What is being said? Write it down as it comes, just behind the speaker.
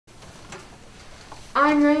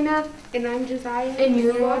I'm Raina, And I'm Josiah. and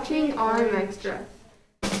you're watching RMXtra.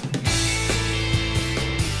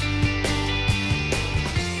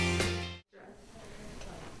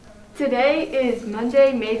 Today is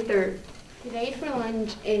Monday, May 3rd. Today for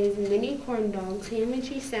lunch is mini corn dogs, ham and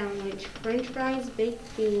cheese sandwich, french fries,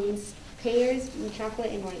 baked beans, pears, and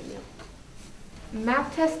chocolate and white milk.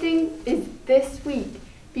 Math testing is this week.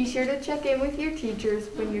 Be sure to check in with your teachers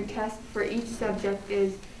when your test for each subject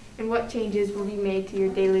is and what changes will be made to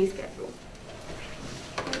your daily schedule.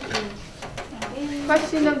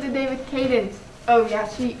 Question of the day with Cadence. Oh yeah,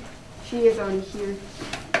 she is already here.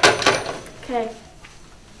 Okay.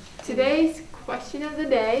 Today's question of the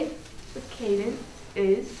day with Cadence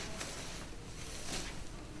is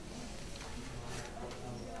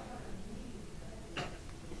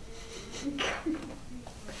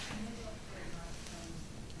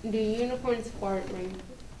Do unicorns fart rain?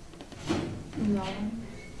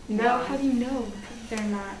 No, how do you know? They're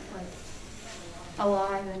not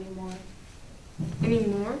alive anymore.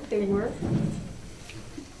 Anymore? They were?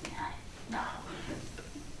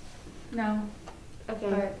 No. Okay.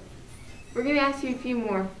 But We're gonna ask you a few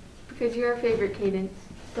more because you're our favorite, Cadence.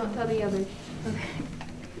 Don't tell the others. okay.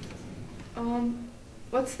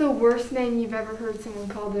 What's the worst name you've ever heard someone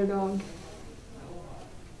call their dog?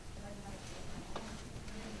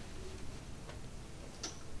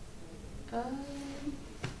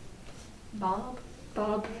 Bob.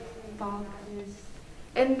 Bob. Bob.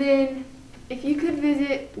 And then, if you could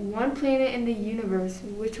visit one planet in the universe,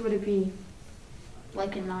 which would it be?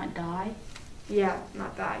 Like and not die. Yeah,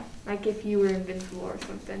 not die. Like if you were invincible or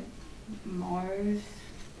something. Mars.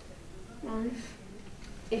 Mars.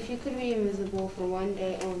 If you could be invisible for one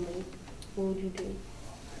day only, what would you do?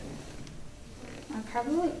 I'd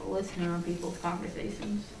probably listen to people's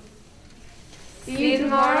conversations. See you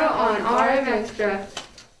tomorrow on RMXtra.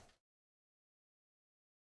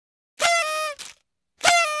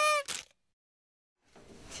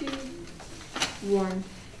 2, 1.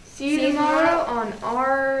 See you tomorrow on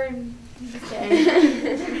R.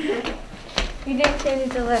 Okay. You didn't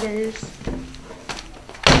change the letters.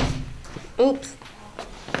 Oops.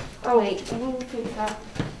 Oh wait, we'll take that.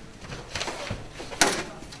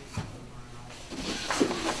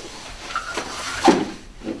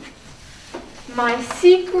 My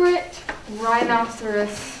secret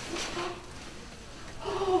rhinoceros.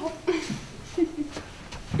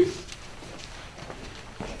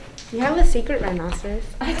 You have a secret rhinoceros?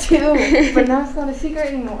 I do, but now it's not a secret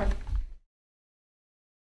anymore.